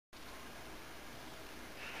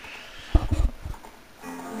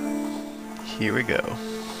Here we go.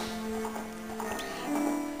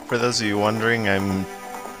 For those of you wondering, I'm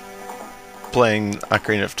playing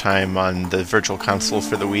Ocarina of Time on the Virtual Console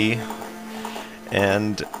for the Wii,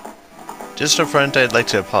 and just up front I'd like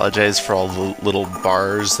to apologize for all the little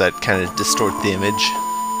bars that kind of distort the image.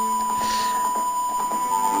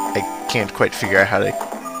 I can't quite figure out how to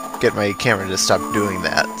get my camera to stop doing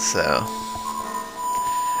that, so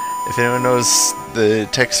if anyone knows the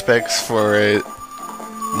tech specs for a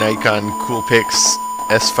Nikon Coolpix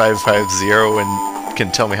S550 and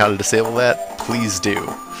can tell me how to disable that, please do.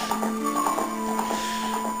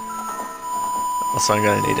 Also, I'm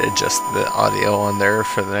going to need to adjust the audio on there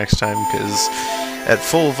for the next time, because at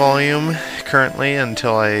full volume currently,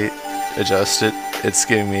 until I adjust it, it's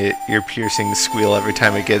giving me an ear-piercing squeal every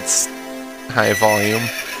time it gets high volume,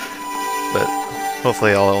 but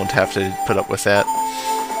hopefully I won't have to put up with that.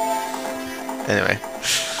 Anyway.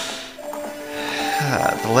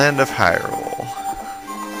 The Land of Hyrule.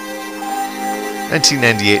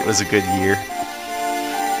 1998 was a good year.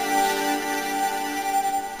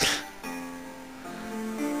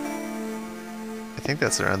 I think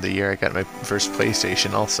that's around the year I got my first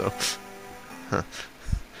PlayStation also. Huh.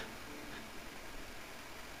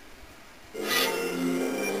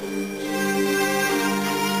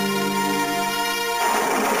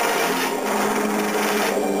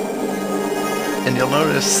 And you'll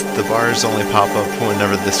notice the bars only pop up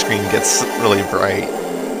whenever the screen gets really bright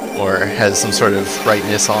or has some sort of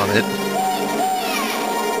brightness on it.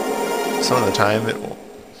 Some of the time it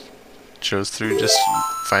shows through just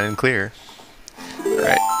fine and clear.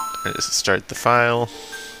 Alright, I just start the file.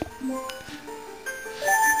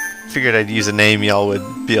 Figured I'd use a name y'all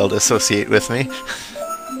would be able to associate with me.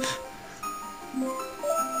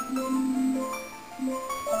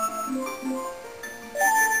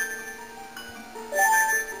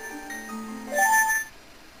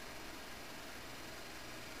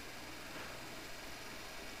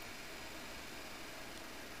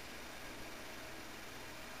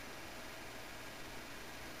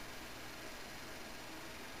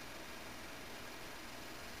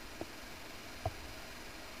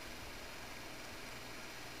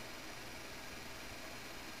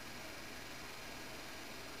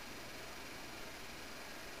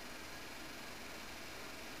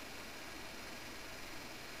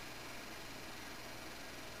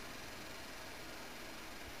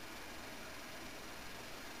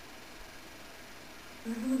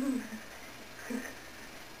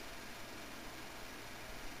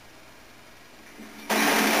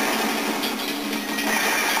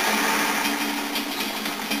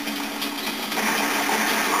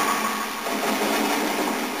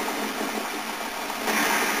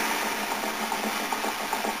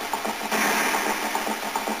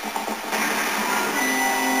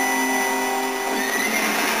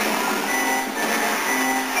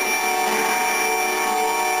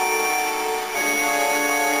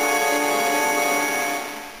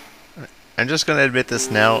 I'm just going to admit this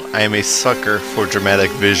now, I am a sucker for dramatic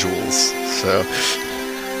visuals, so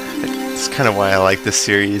it's kind of why I like this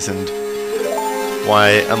series and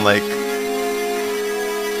why, unlike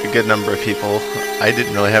a good number of people, I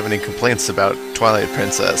didn't really have any complaints about Twilight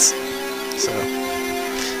Princess, so...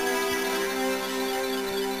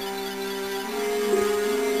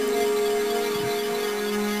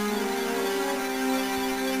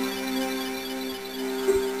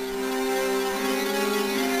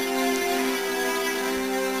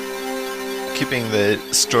 Keeping the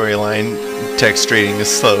storyline text rating is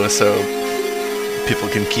slow so people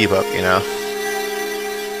can keep up, you know.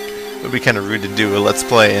 It would be kind of rude to do a Let's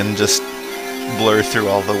Play and just blur through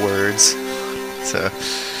all the words. So,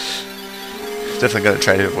 definitely going to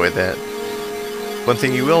try to avoid that. One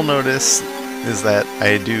thing you will notice is that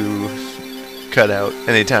I do cut out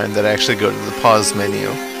any time that I actually go to the pause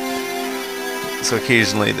menu. So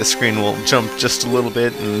occasionally the screen will jump just a little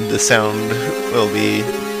bit and the sound will be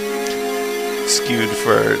skewed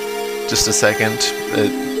for just a second.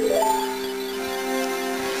 It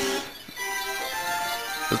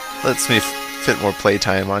lets me fit more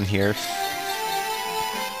playtime on here.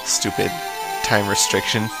 Stupid time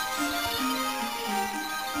restriction.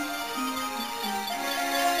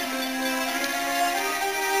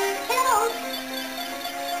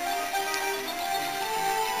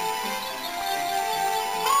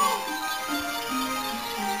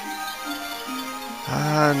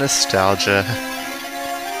 Ah, nostalgia.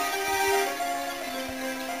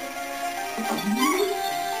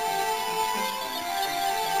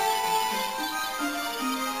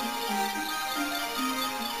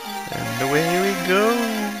 And away we go.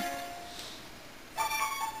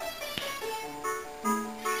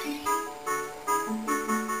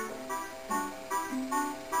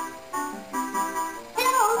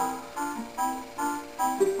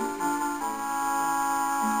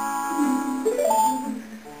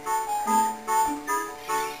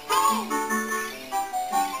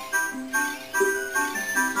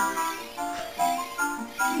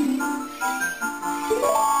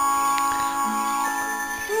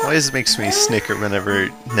 always makes me snicker whenever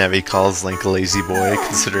Navi calls Link a lazy boy,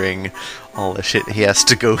 considering all the shit he has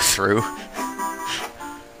to go through.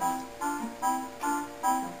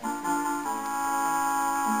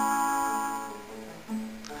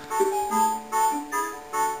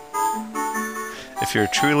 If you're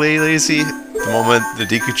truly lazy, the moment the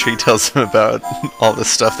Deku Tree tells him about all the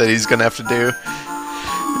stuff that he's gonna have to do,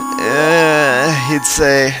 he'd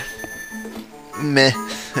say, meh,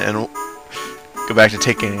 and go back to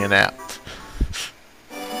taking a nap.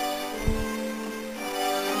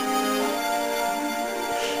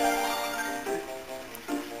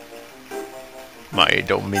 My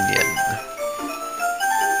dominion.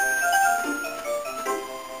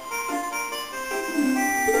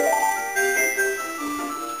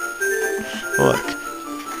 Look.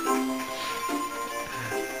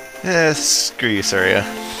 Screw you, Surya.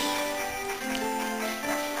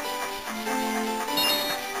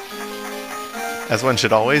 As one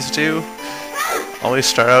should always do, always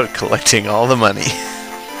start out collecting all the money.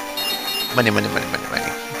 Money, money, money, money,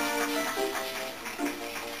 money.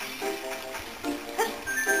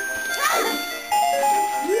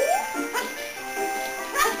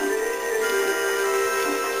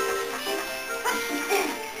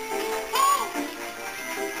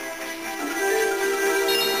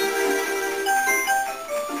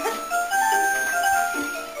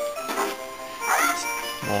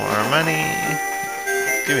 More money.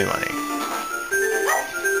 Give me money.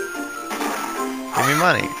 Give me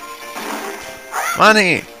money.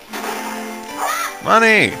 Money!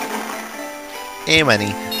 Money! Hey,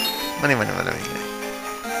 money. Money, money, money, money.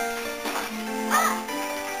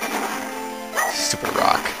 Stupid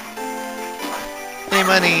rock. Hey,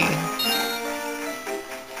 money!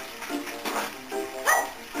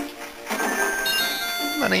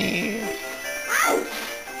 Money!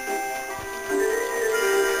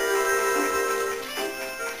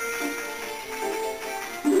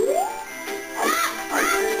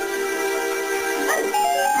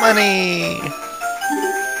 Money!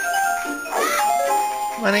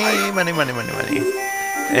 Money, money, money, money, money.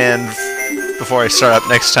 And before I start up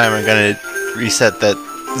next time, I'm gonna reset that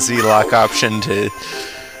Z-lock option to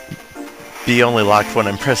be only locked when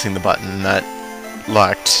I'm pressing the button, not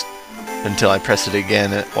locked until I press it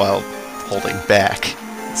again while holding back.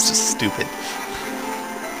 It's just stupid.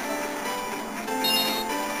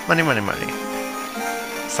 Money, money, money.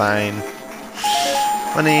 Sign.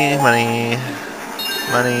 Money, money.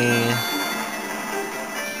 Money.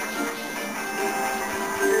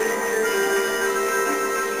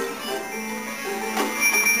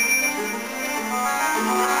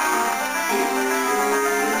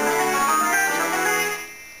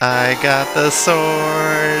 I got the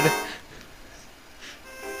sword.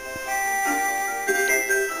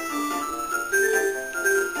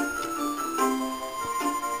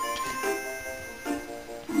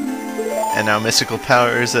 And now mystical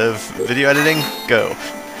powers of video editing, go.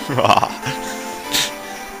 Raw.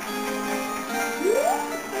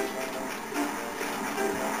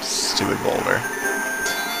 Stupid boulder.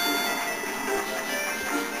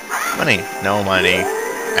 Money. No money.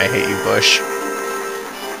 I hate you, Bush.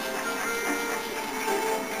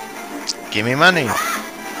 Give me money.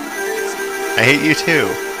 I hate you too.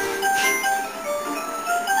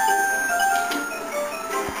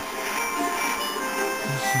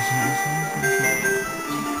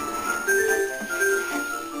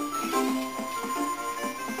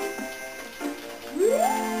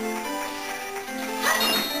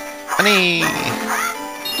 Money!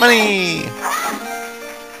 Money!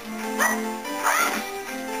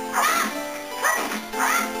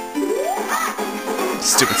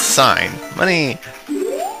 Stupid sign. Money!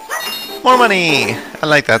 More money! I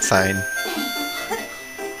like that sign.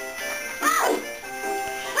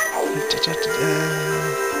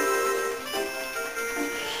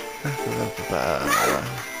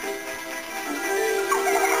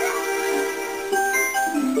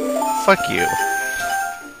 Fuck you.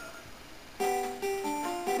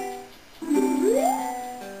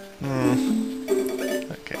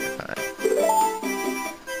 Okay, fine.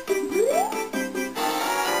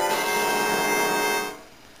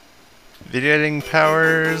 Video editing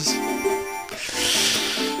powers.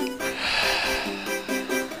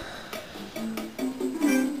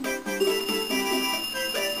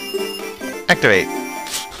 Activate.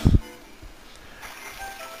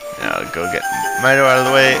 Now go get Mito out of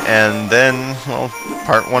the way, and then, well,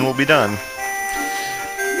 part 1 will be done.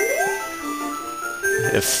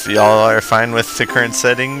 If y'all are fine with the current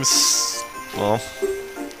settings, well,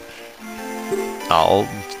 I'll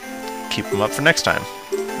keep them up for next time.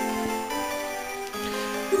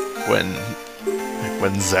 When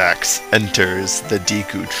when Zax enters the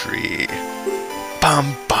Deku tree.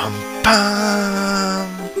 Bum bum bum!